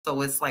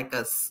So it's like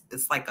a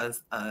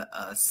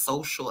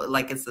social,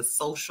 like it's a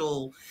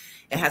social,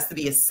 it has to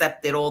be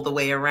accepted all the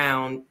way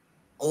around,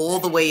 all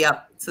the way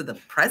up to the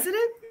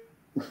president.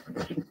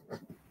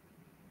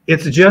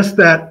 It's just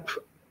that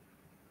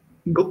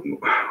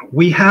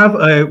we have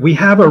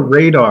a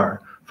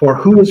radar for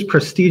who is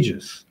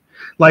prestigious.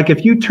 Like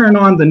if you turn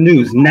on the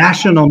news,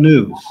 national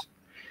news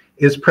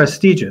is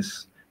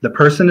prestigious. The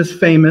person is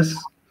famous.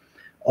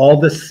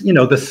 All this, you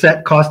know, the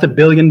set cost $1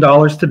 billion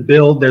to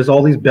build. There's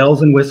all these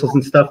bells and whistles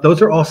and stuff.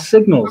 Those are all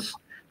signals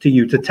to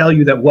you to tell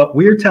you that what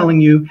we're telling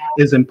you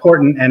is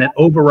important, and it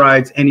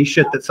overrides any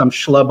shit that some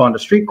schlub on the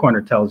street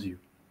corner tells you.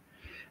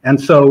 And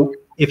so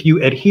if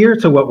you adhere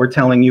to what we're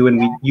telling you,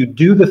 and you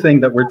do the thing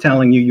that we're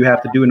telling you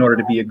have to do in order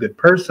to be a good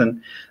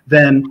person,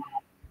 then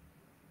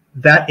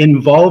that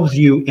involves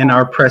you in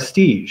our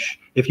prestige.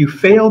 If you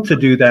fail to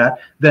do that,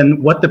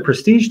 then what the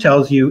prestige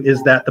tells you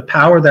is that the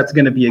power that's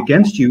going to be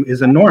against you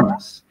is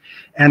enormous.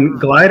 And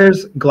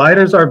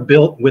gliders are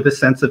built with a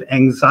sense of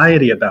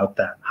anxiety about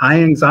that,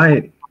 high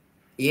anxiety.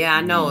 Yeah,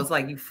 I know. It's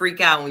like you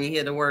freak out when you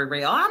hear the word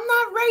race. Oh, I'm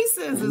not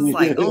racist. It's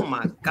like, oh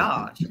my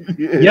gosh.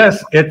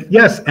 Yes,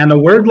 and a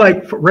word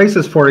like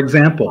racist, for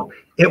example,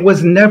 it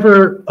was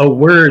never a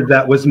word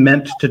that was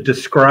meant to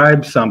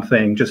describe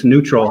something just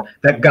neutral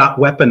that got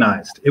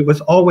weaponized. It was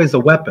always a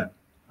weapon.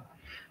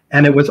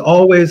 And it was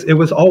always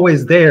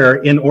there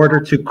in order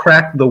to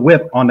crack the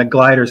whip on the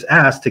glider's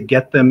ass to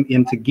get them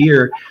into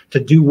gear to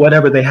do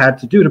whatever they had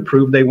to do to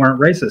prove they weren't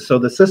racist. So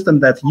the system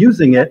that's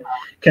using it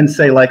can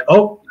say like,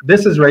 oh,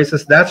 this is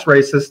racist, that's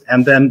racist,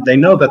 and then they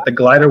know that the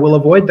glider will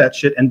avoid that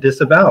shit and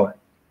disavow it.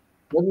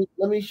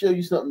 Let me show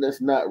you something that's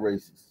not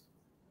racist.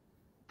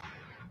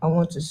 I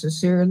want to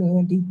sincerely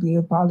and deeply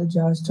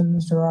apologize to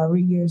Mr.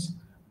 Rodriguez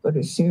for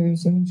the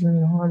serious injury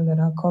and harm that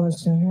I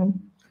caused to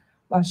him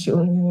by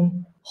shooting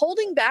him.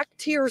 Holding back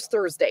tears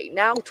Thursday,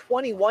 now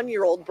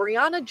 21-year-old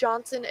Brianna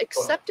Johnson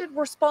accepted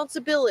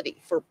responsibility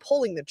for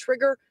pulling the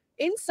trigger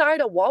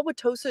inside a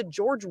Wauwatosa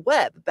George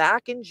Webb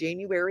back in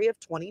January of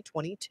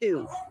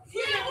 2022.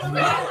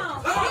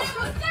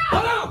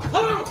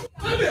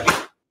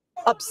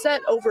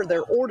 Upset over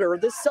their order,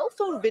 the cell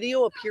phone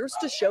video appears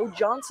to show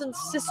Johnson's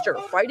sister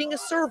fighting a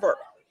server.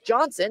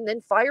 Johnson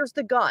then fires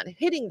the gun,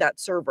 hitting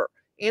that server,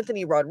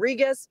 Anthony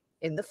Rodriguez,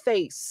 in the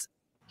face.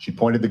 She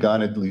pointed the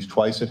gun at least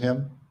twice at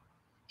him.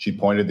 She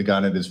pointed the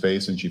gun at his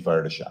face and she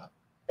fired a shot.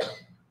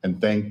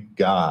 And thank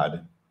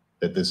God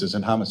that this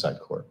isn't homicide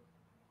court.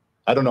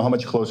 I don't know how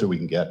much closer we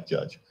can get,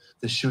 Judge.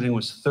 The shooting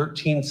was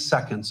 13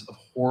 seconds of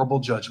horrible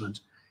judgment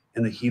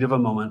in the heat of a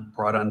moment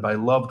brought on by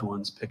loved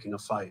ones picking a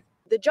fight.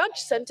 The judge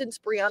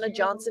sentenced Brianna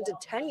Johnson to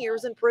 10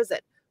 years in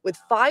prison with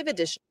 5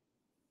 additional.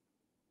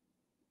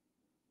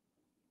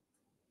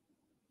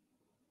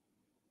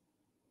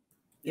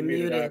 You're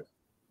muted.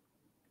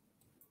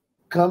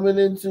 Coming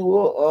into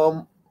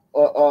a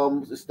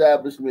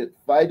establishment,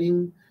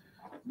 fighting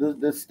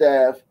the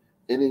staff,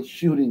 and then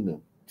shooting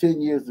them.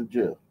 10 years of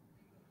jail.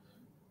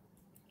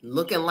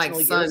 Looking like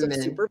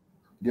Sunman.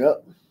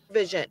 Yep.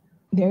 Vision.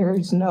 There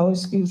is no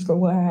excuse for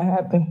what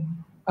happened.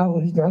 I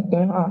was drunk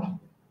and high.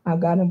 I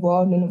got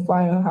involved in the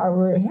fight,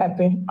 however it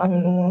happened.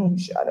 I'm the one who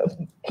shot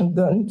a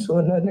gun to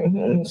another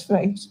human's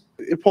face.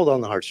 It pulled on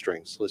the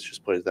heartstrings, let's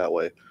just put it that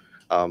way.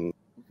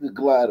 The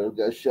glider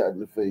got shot in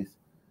the face.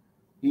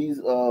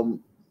 He's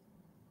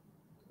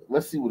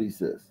let's see what he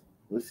says.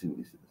 Let's give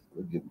him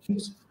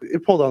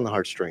it pulled on the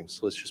heartstrings,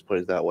 let's just put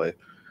it that way.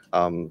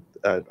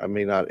 I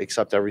may not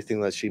accept everything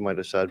that she might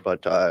have said,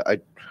 but I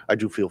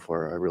do feel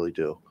for her. I really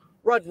do.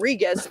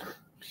 Rodriguez.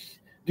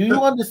 Do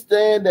you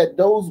understand that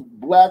those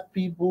black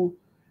people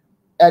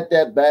at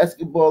that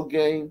basketball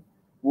game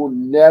will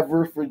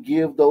never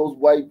forgive those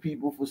white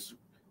people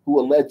who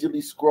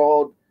allegedly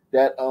scrawled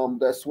that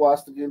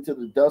swastika into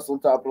the dust on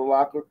top of the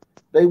locker?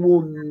 They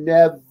will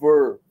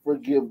never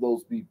forgive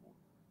those people.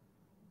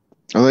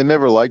 Well, they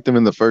never liked them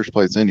in the first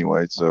place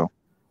anyway, so.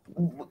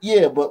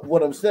 Yeah, but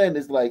what I'm saying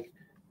is, like,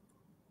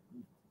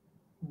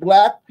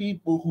 black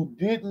people who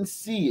didn't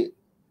see it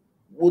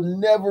will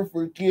never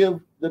forgive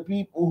the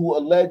people who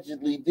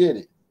allegedly did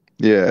it.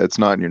 Yeah, it's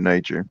not in your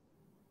nature.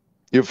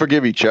 You'll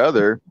forgive each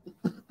other,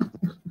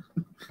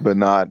 but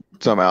not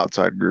some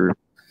outside group,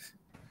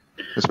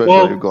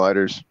 especially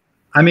gliders.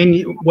 I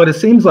mean, what it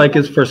seems like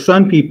is for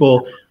some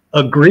people,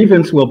 a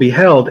grievance will be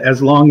held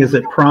as long as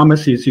it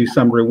promises you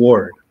some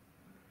reward.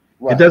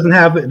 Right. It doesn't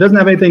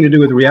have anything to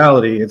do with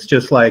reality. It's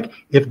just like,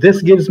 if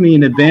this gives me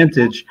an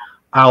advantage,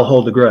 I'll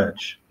hold a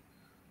grudge.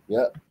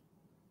 Yep.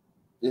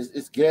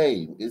 It's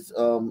game. It's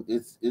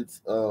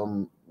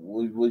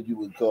what you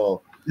would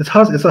call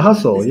it's a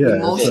hustle. Yeah,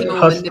 emotional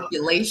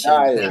manipulation.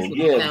 That's what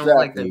it sounds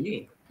like to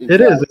me.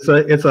 It is.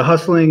 It's a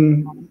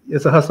hustling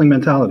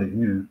mentality.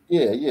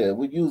 Yeah.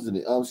 We're using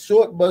it.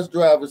 Short bus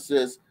driver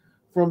says,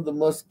 from the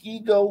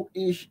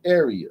Muskego-ish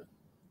area,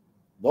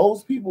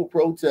 those people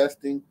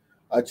protesting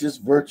are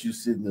just virtue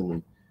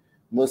signaling.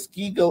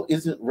 Muskego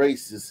isn't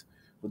racist,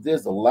 but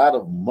there's a lot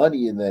of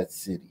money in that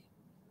city.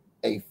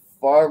 A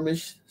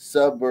farmish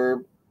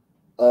suburb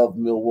of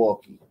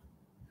Milwaukee.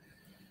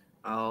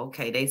 Oh,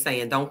 okay. They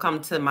saying don't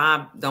come to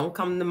my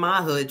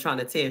hood trying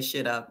to tear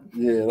shit up.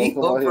 Yeah, don't You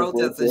come go out here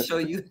protest and show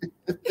you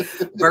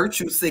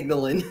virtue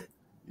signaling.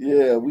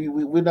 Yeah,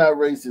 we're not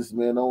racist,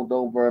 man.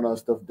 Don't burn our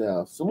stuff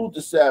down. Salute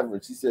to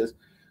Savage. He says,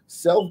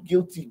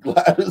 self-guilty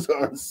gliders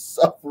are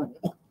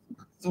insufferable.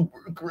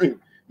 Super great.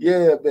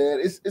 Yeah, man,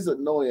 it's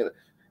annoying.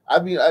 I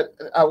mean,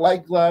 I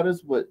like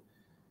gliders, but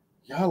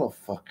y'all are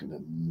fucking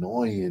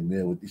annoying,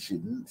 man, with this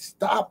shit.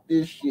 Stop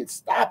this shit.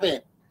 Stop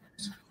it.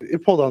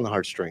 It pulled on the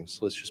heartstrings.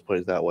 Let's just put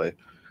it that way.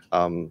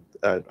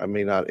 I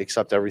may not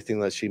accept everything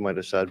that she might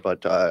have said,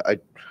 but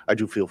I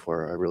do feel for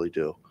her. I really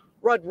do.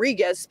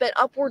 Rodriguez spent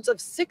upwards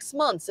of 6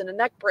 months in a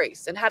neck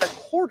brace and had a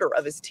quarter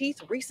of his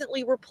teeth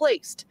recently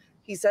replaced.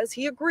 He says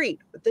he agreed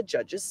with the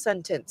judge's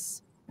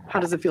sentence. How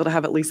does it feel to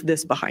have at least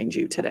this behind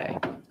you today?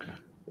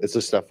 It's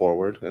a step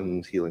forward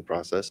in the healing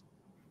process.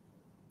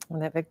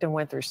 And that victim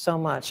went through so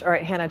much. All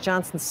right, Hannah,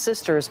 Johnson's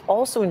sister is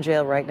also in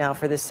jail right now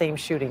for the same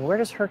shooting. Where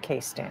does her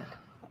case stand?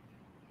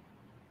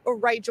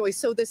 Right, Joyce.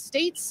 So the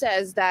state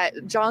says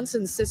that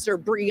Johnson's sister,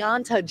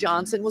 Brianta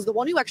Johnson, was the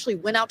one who actually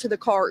went out to the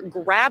car,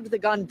 grabbed the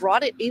gun,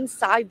 brought it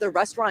inside the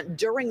restaurant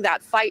during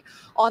that fight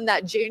on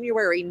that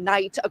January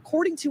night.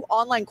 According to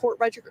online court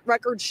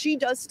records, she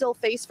does still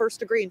face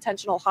first-degree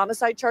intentional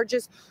homicide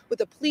charges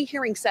with a plea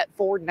hearing set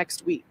for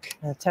next week.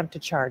 An attempt to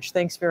charge.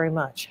 Thanks very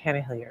much,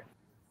 Hannah Hilliard.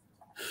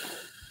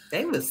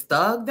 They was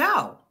thugged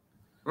out,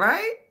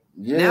 right?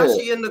 Yeah. Now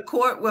she in the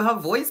court with her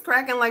voice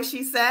cracking like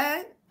she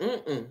said.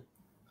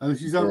 And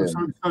she's having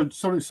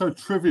something so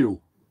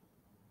trivial.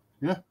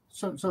 Yeah,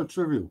 so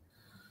trivial.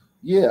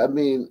 Yeah, I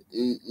mean,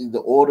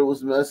 the order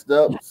was messed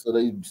up, so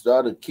they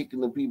started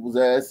kicking the people's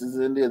asses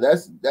in there.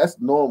 That's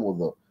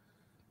normal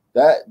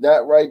though.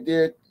 That right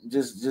there,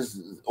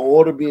 just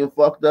order being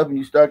fucked up, and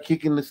you start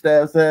kicking the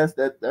staff's ass.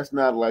 That's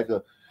not like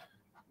a.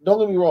 Don't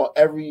get me wrong.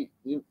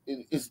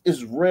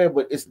 It's rare,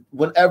 but it's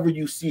whenever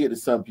you see it,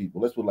 it's some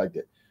people. Let's put it like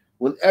that.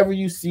 Whenever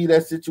you see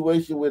that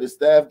situation where the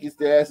staff gets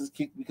their asses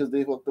kicked because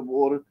they fucked up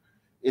order,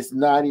 it's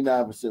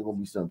 99% gonna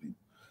be some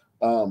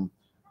people.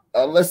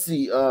 Let's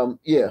see. I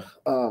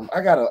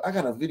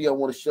got a video I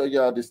want to show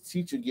y'all. This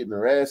teacher getting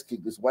her ass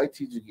kicked. This white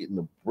teacher getting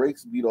the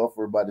brakes beat off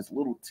her by this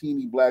little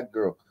teeny black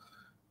girl.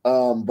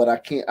 But I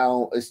can't.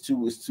 It's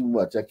too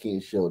much. I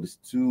can't show it. It's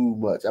too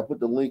much. I put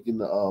the link in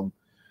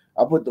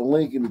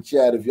the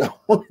chat if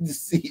y'all wanted to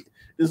see it.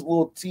 This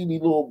little teeny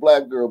little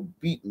black girl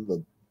beating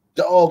the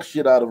dog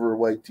shit out of her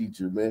white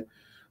teacher. Man,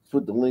 let's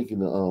put the link in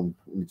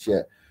the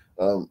chat.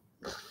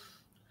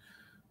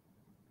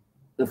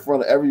 In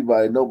front of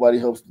everybody, nobody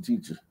helps the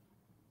teacher.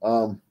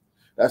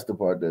 That's the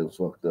part that was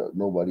fucked up.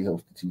 Nobody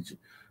helps the teacher.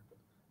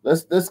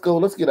 Let's go.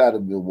 Let's get out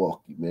of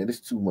Milwaukee, man. There's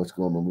too much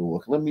going on in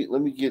Milwaukee.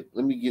 Let me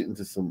get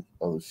into some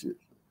other shit.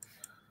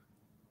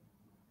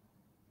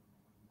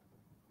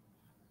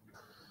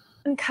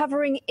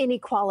 Uncovering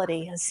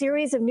inequality. A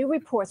series of new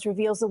reports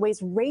reveals the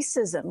ways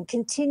racism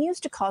continues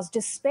to cause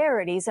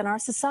disparities in our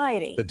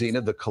society. The dean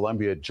of the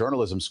Columbia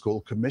Journalism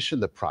School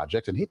commissioned the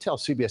project, and he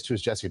tells CBS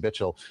 2's Jesse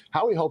Mitchell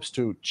how he hopes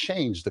to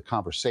change the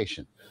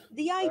conversation.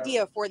 The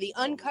idea for the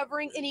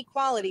Uncovering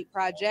Inequality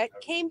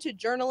Project came to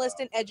journalist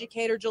and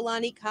educator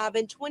Jelani Cobb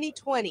in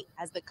 2020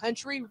 as the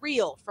country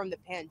reeled from the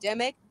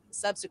pandemic,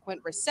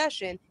 subsequent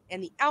recession,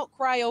 and the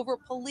outcry over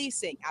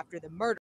policing after the murder